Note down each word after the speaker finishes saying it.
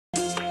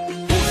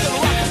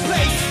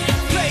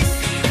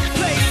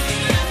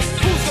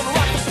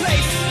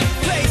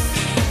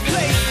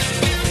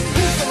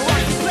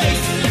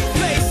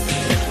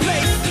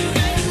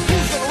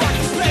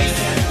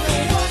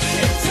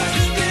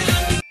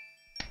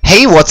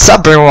Hey, what's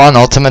up everyone,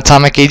 Ultimate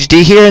Atomic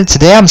HD here, and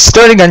today I'm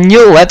starting a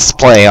new Let's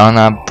Play on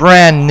a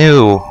brand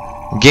new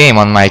game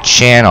on my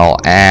channel,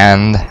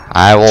 and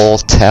I will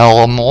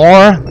tell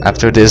more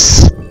after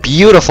this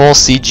beautiful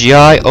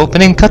CGI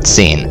opening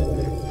cutscene.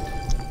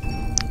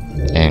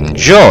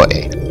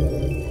 Enjoy!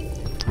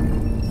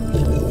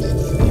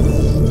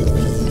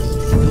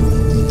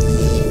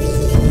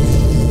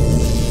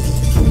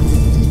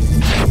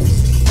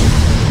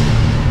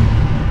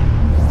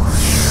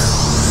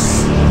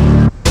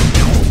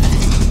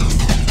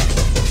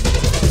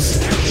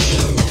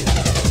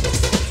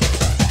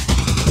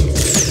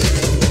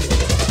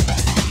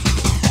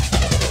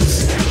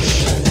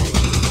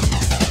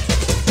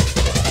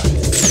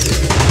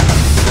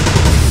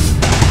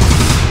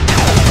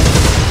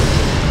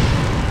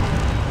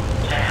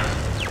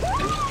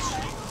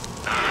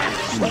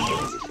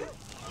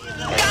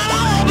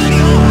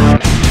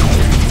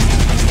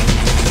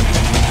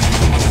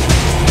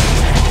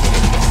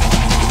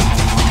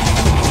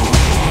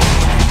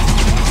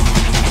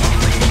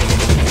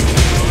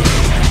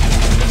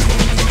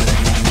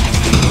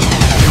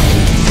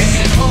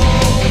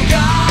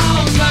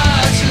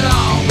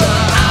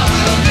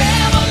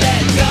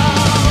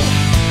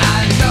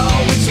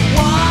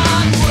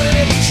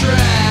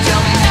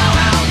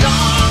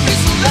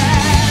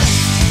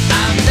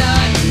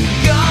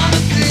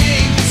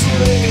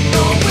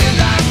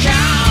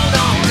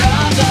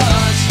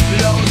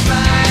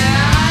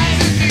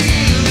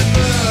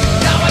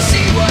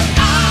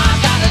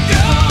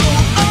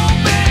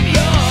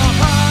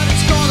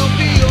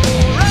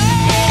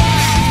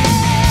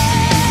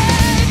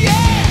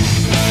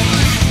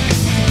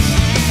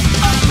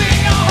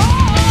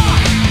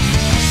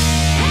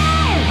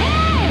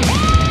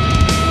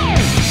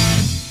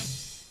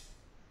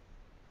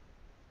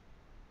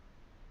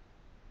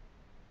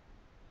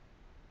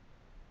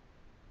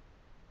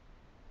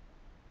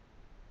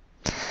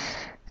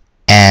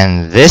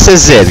 And this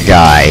is it,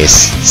 guys.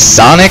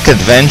 Sonic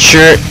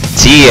Adventure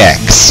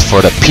DX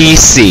for the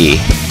PC.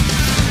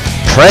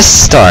 Press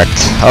start.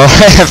 Oh,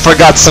 I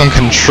forgot some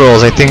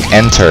controls. I think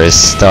enter is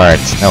start.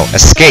 No,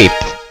 escape.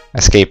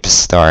 Escape is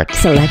start.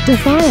 Select a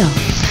file.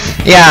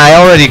 Yeah, I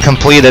already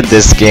completed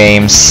this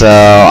game, so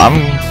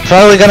I'm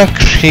probably gonna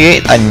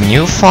create a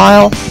new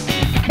file.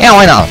 Yeah,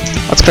 why not?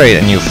 Let's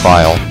create a new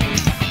file.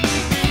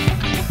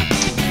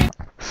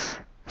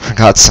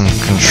 Forgot some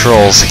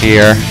controls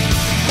here.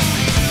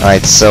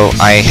 Right, so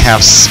I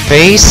have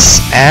space,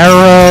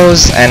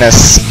 arrows, and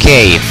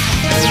escape.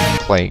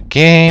 Play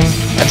game,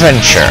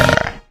 adventure.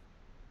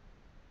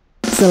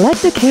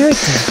 Select a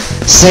character.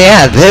 So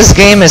yeah, this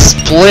game is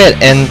split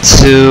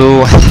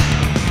into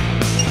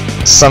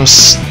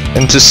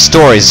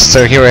stories.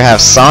 So here we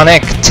have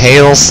Sonic,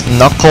 Tails,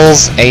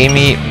 Knuckles,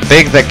 Amy,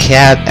 Big the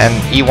Cat, and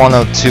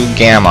E102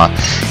 Gamma.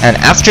 And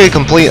after you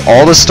complete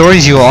all the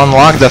stories, you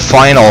unlock the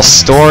final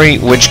story,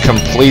 which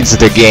completes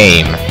the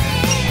game.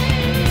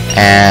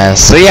 And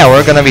so yeah,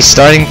 we're gonna be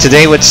starting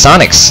today with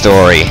Sonic's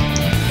story.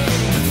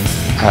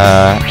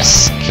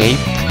 Escape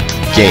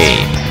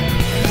game.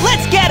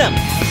 Let's get him!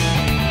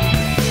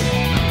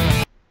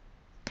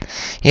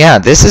 Yeah,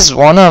 this is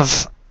one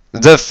of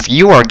the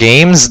fewer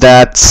games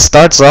that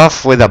starts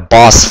off with a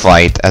boss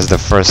fight as the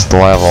first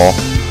level.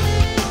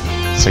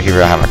 So here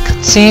we have a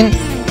cutscene.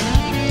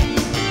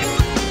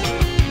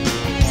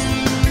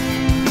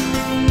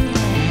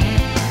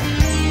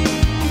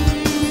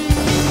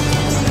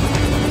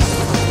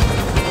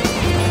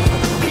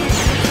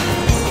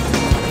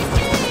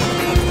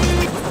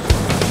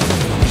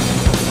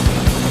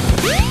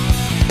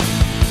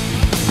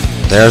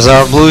 There's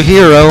our blue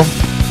hero.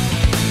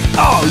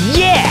 Oh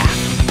yeah!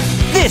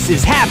 This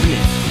is happening!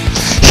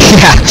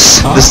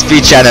 Yeah, the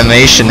speech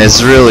animation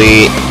is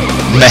really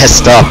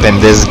messed up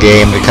in this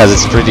game because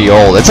it's pretty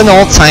old. It's an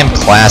all-time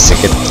classic.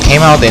 It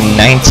came out in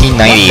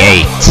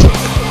 1998.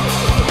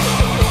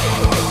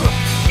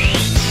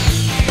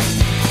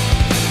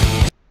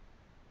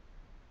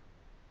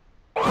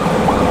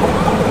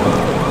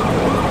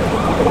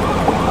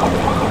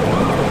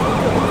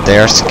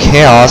 There's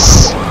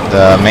Chaos,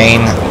 the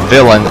main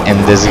villain in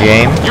this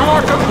game. You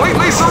are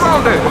completely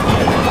surrounded!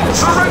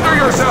 Surrender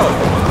yourself!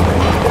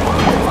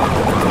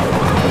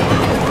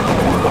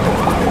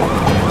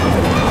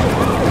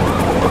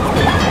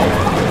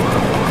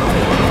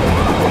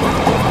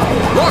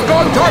 Lock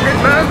on target,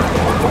 man!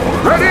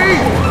 Ready?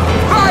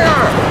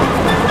 Fire!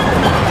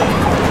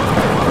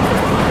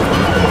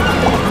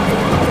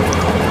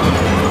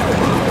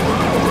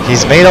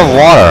 He's made of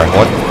water.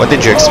 What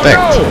did you expect?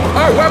 Oh no!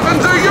 Our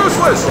weapons are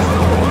useless!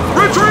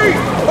 Retreat!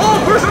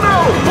 All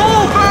personnel,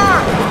 fall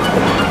back!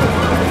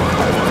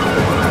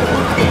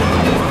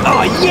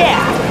 Oh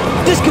yeah!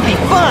 This could be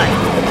fun!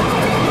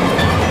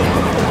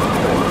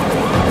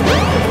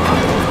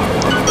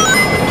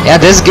 Yeah,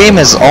 this game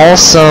is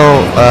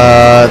also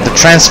the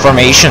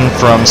transformation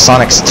from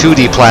Sonic's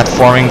 2D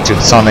platforming to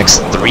Sonic's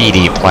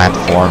 3D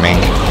platforming.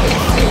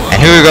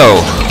 And here we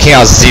go,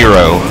 Chaos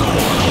Zero.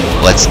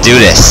 Let's do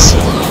this.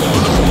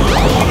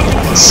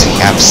 Let's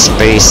have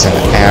space and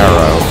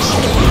arrows.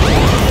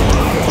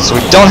 So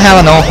we don't have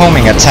a no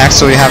homing attack,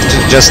 so we have to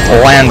just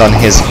land on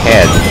his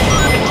head.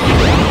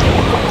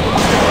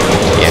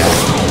 Yeah.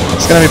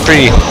 It's gonna be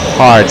pretty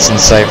hard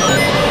since I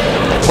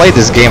played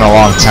this game a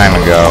long time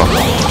ago.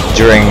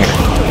 During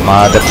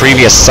the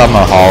previous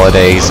summer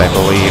holidays, I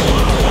believe.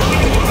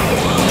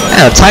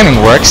 Yeah, the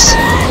timing works.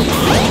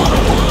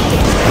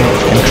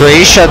 In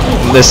Croatia,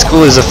 the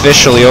school is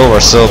officially over,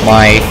 so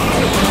my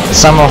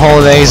summer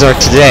holidays are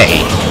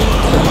today.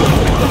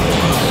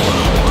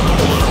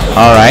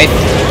 Alright,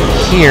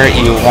 here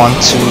you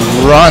want to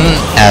run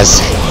as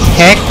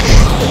heck.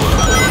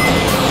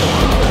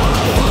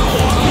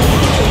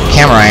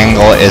 Camera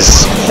angle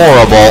is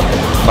horrible,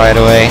 by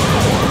the way.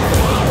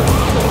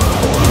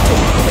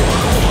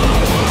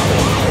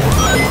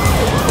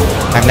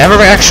 I've never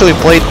actually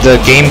played the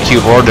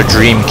GameCube or the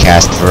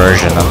Dreamcast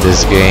version of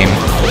this game.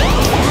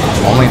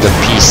 Only the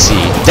PC.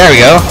 There we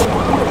go.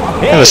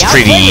 It was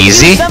pretty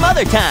easy. Some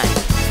other time.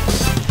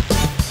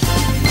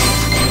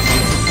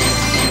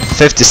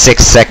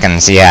 56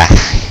 seconds, yeah.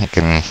 You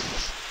can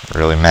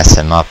really mess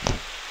him up.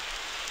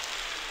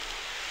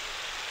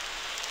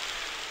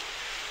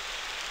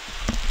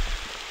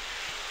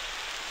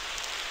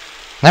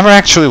 Never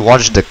actually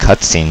watched the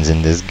cutscenes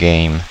in this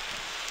game.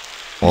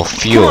 Well,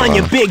 few Come of on,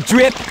 them. you big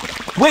drip.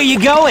 Where you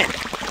going?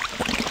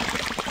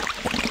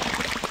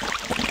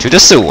 To the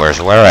sewers,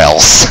 where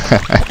else?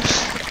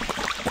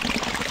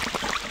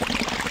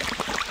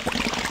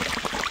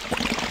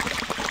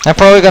 I'm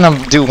probably gonna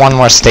do one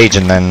more stage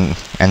and then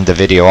end the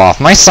video off.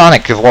 My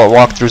Sonic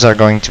walkthroughs are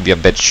going to be a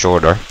bit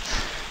shorter.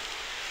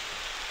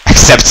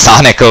 Except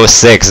Sonic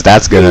 06,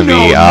 that's gonna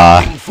be,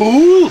 nothing,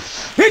 fool!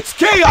 It's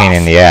chaos! pain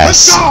in the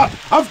ass. The god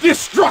of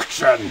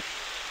destruction!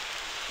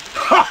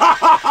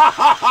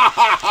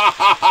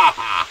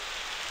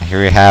 Here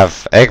we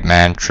have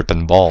Eggman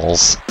tripping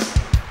balls.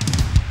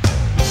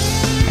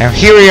 And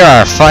here we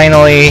are,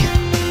 finally,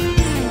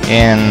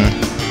 in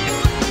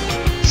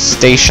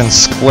Station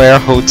Square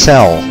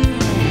Hotel.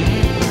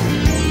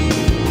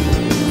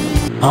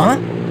 Huh?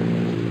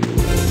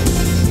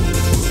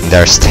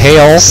 There's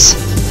Tails.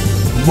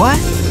 What?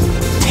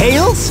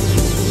 Tails?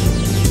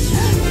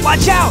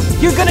 Watch out!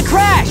 You're gonna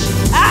crash!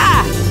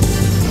 Ah!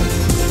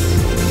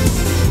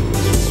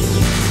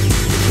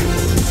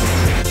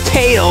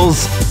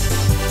 Tails!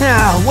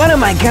 Ah, what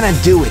am I gonna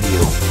do with you?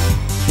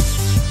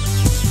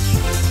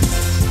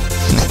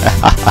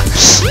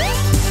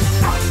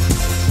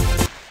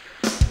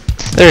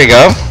 There you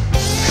go.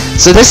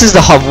 So this is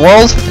the hub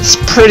world. It's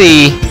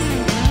pretty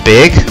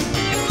big,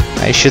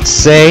 I should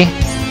say.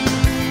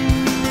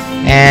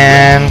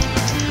 And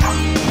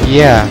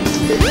yeah,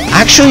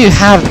 actually you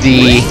have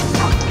the...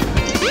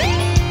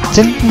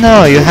 Didn't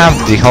know you have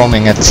the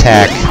homing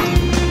attack.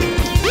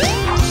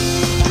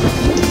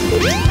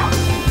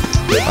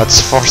 But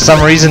for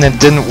some reason it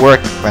didn't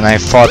work when I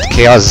fought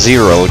Chaos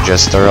Zero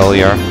just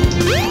earlier.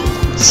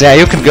 So yeah,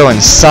 you can go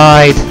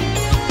inside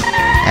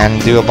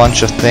and do a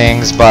bunch of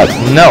things, but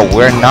no,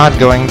 we're not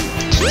going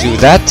to do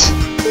that.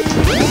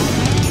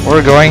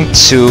 We're going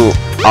to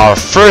our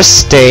first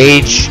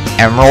stage,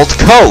 Emerald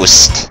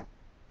Coast.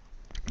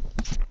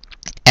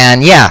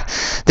 And yeah,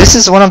 this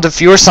is one of the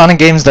fewer Sonic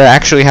games that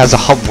actually has a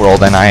hub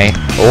world, and I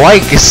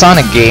like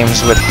Sonic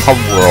games with hub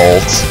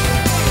worlds.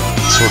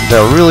 So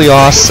they're really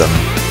awesome.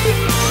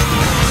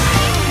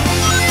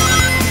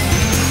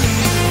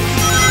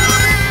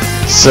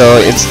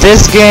 So it's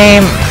this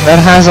game that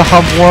has a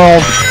hub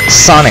world.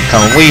 Sonic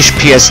Unleashed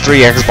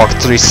PS3, Xbox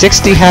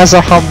 360 has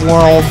a hub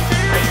world.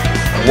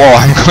 Whoa,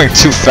 I'm going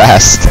too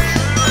fast.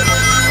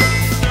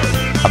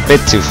 A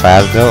bit too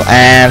fast though.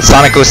 And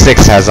Sonic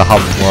 06 has a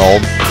hub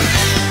world.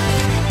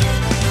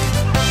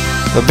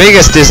 The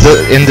biggest is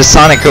in the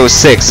Sonic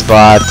 06,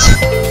 but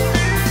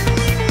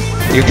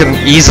you can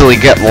easily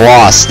get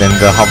lost in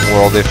the hub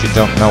world if you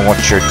don't know what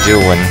you're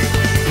doing.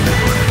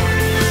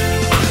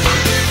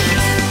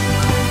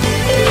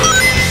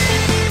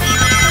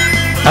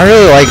 I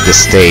really like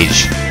this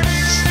stage.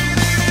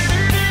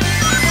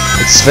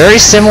 It's very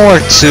similar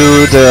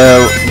to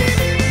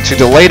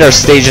the later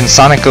stage in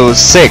Sonic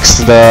 06,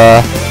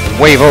 the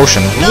Wave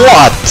Ocean.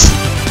 What?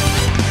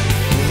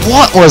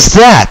 What was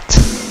that?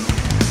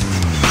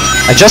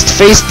 I just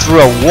faced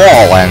through a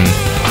wall and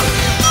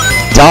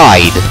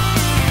died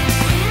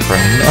for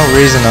no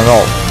reason at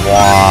all.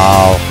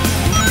 Wow.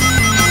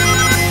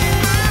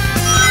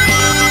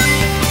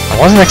 I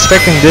wasn't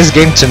expecting this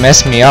game to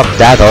mess me up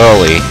that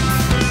early.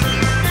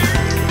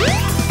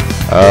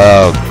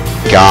 Oh,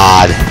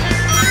 God.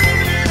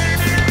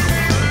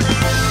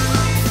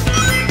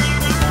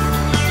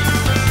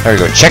 There we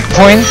go.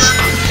 Checkpoint.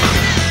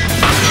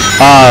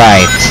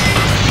 Alright.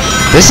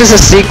 This is a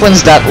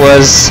sequence that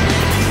was...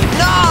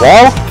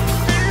 Whoa?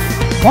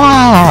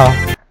 Wow.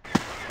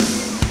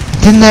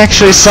 Didn't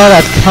actually saw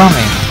that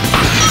coming.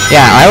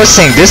 Yeah, I was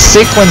saying this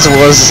sequence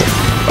was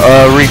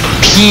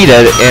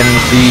repeated in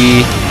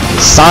the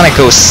Sonic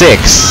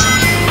 06.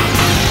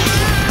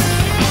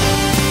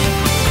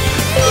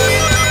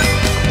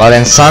 But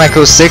in Sonic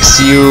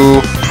 06 you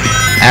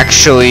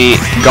actually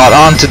got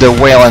onto the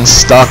whale and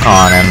stuck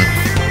on him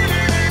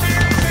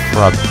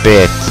for a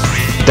bit.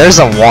 There's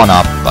a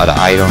 1-up, but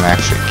I don't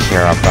actually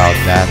care about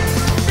that.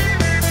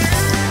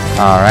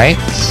 Alright,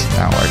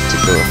 now where to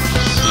go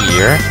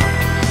here?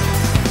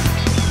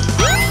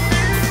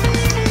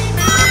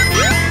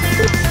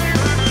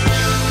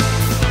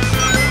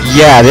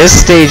 Yeah, this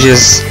stage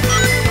is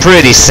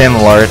pretty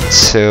similar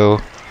to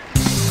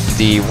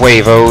the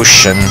Wave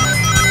Ocean.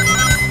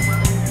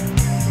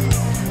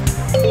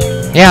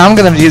 Yeah, I'm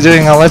gonna be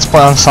doing a Let's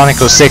Play on Sonic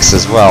 06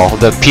 as well,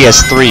 the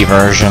PS3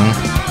 version.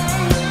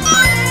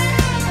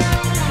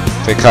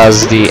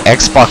 Because the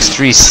Xbox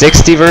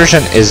 360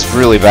 version is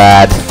really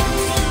bad.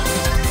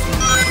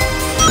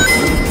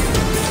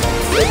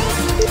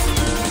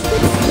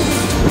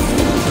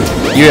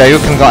 Yeah, you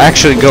can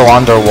actually go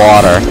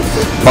underwater,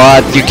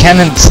 but you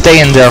can't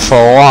stay in there for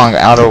long,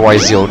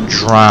 otherwise you'll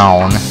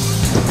drown.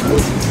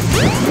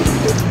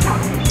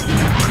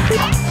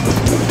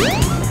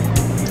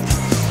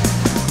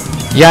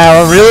 Yeah,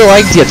 I really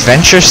like the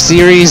Adventure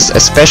series,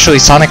 especially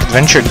Sonic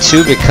Adventure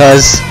 2,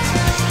 because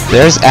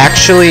there's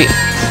actually...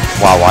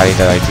 Wow, why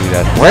did I do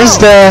that? Where's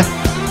the...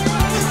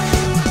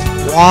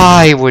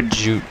 Why would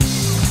you...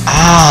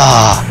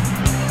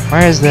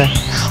 Where is the...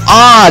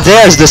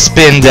 There's the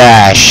spin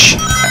dash!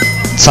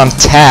 It's on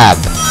tab.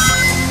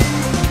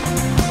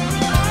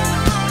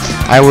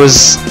 I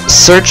was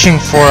searching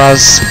for a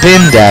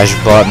spin dash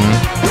button.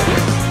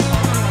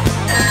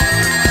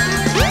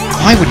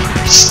 Why would you...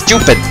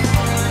 Stupid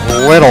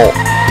little...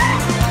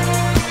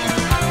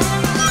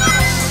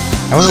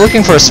 I was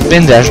looking for a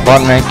spin dash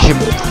button and I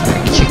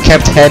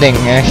kept hitting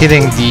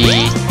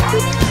the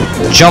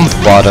jump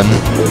button.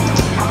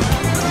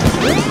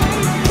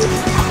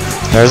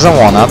 There's a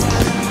 1-up.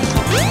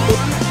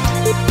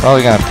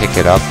 Probably gonna pick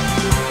it up.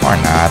 Or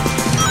not.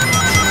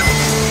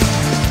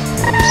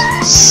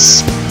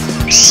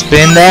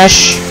 Spin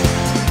dash.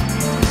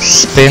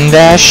 Spin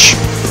dash.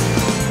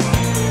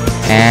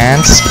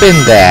 And spin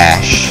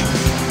dash.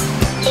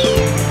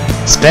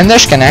 Spin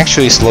dash can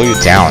actually slow you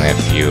down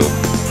if you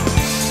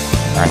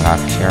are not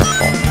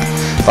careful.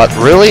 But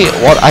really,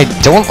 what I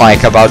don't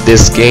like about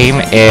this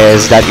game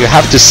is that you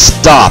have to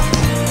stop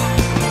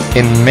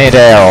in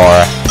midair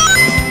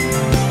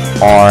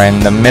or in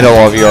the middle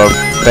of your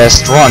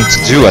best run to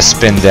do a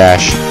spin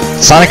dash.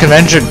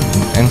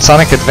 In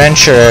Sonic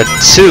Adventure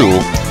 2, you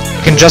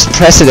can just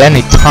press it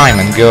any time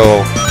and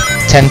go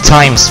 10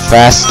 times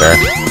faster.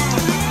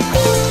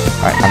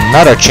 Alright,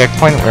 another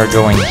checkpoint. We're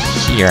going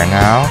here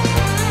now.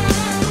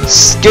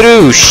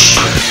 Skadoosh!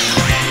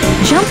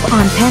 Jump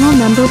on panel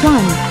number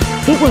 1.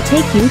 It will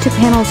take you to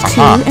panels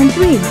 2 and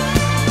 3.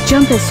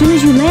 Jump as soon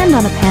as you land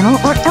on a panel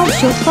or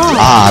else you'll fall.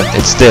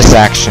 It's this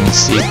action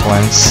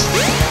sequence.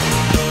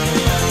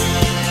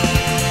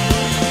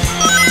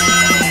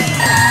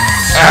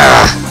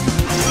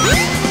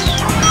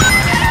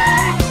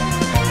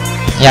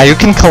 Yeah, you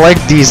can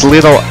collect these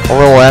little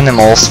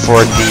animals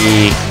for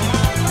the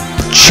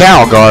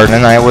Chow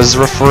Garden I was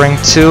referring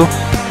to.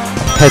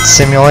 Pet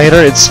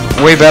Simulator. It's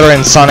way better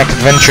in Sonic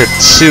Adventure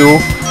 2.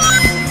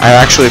 I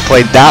actually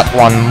played that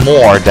one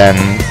more than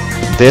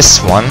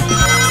this one.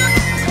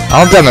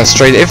 I'll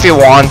demonstrate. If you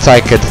want, I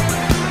could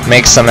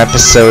make some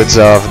episodes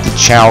of the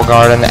Chow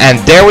Garden. And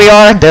there we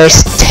are.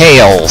 There's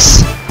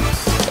Tails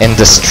in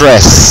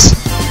distress.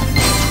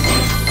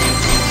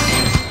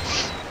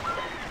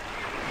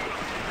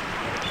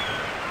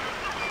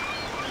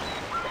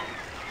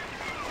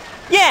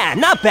 Yeah,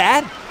 not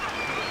bad.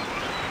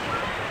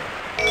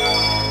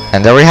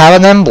 And there we have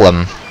an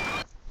emblem.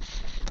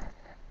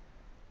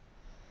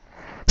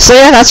 So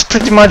yeah, that's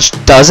pretty much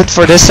does it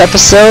for this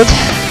episode.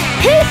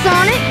 Hey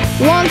Sonic!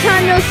 Long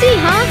time no see,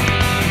 huh?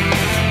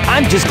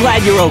 I'm just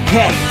glad you're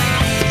okay.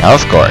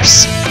 Of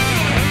course.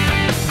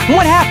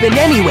 What happened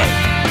anyway?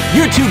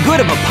 You're too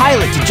good of a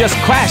pilot to just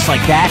crash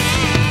like that.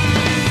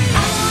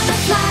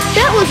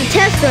 That was a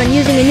test run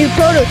using a new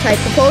prototype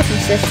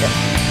propulsion system.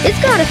 It's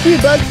got a few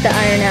bugs to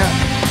iron out.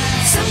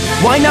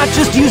 Why not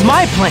just use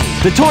my plane,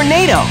 the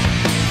Tornado?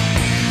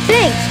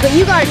 Thanks, but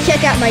you gotta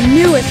check out my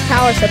newest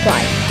power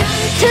supply.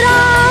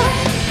 Ta-da!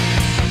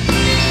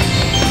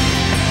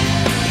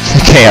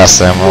 Chaos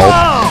Emerald.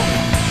 Whoa!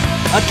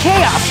 A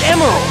Chaos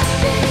Emerald!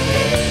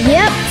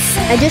 Yep,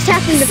 I just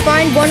happened to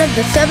find one of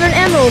the 7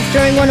 emeralds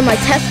during one of my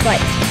test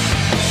flights.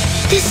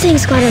 This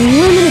thing's got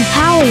unlimited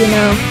power, you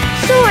know.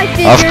 So I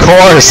figured, of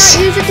course,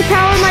 why not use it to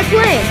power my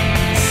plane?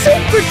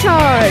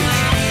 Supercharged!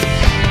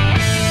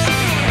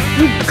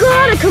 You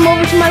gotta come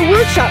over to my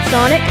workshop,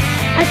 Sonic.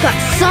 I've got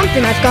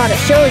something I've gotta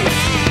show you.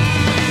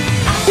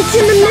 It's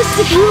in the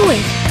Mystic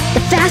Ruins. The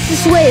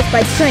fastest way is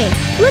by train.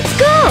 Let's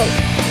go!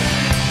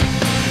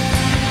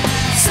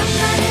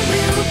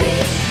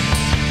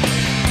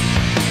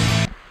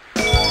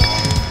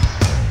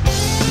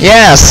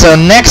 Yeah, so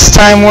next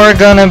time we're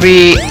gonna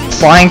be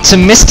flying to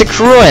Mystic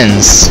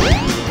Ruins.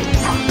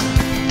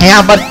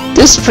 Yeah, but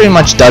this pretty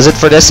much does it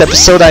for this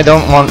episode. I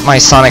don't want my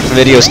Sonic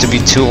videos to be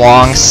too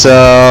long,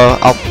 so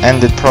I'll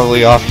end it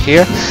probably off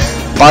here.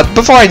 But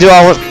before I do,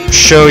 I'll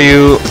show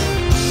you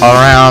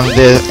around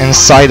the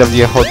inside of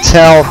the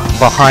hotel.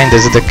 Behind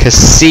is the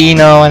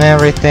casino and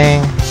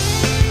everything.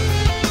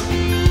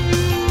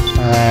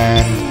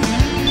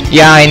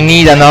 Yeah, I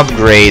need an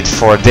upgrade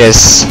for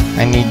this.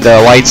 I need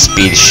the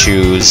Lightspeed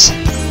shoes.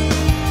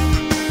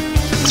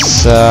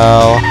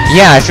 So,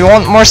 yeah, if you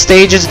want more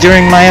stages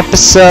during my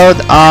episode,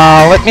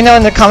 let me know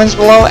in the comments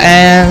below.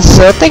 And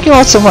so, thank you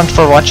all so much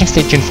for watching.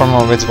 Stay tuned for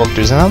more Ritz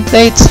walkthroughs and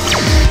updates.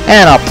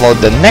 And I'll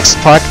upload the next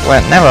part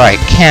whenever I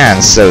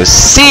can. So,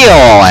 see you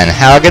all and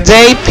have a good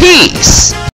day. Peace!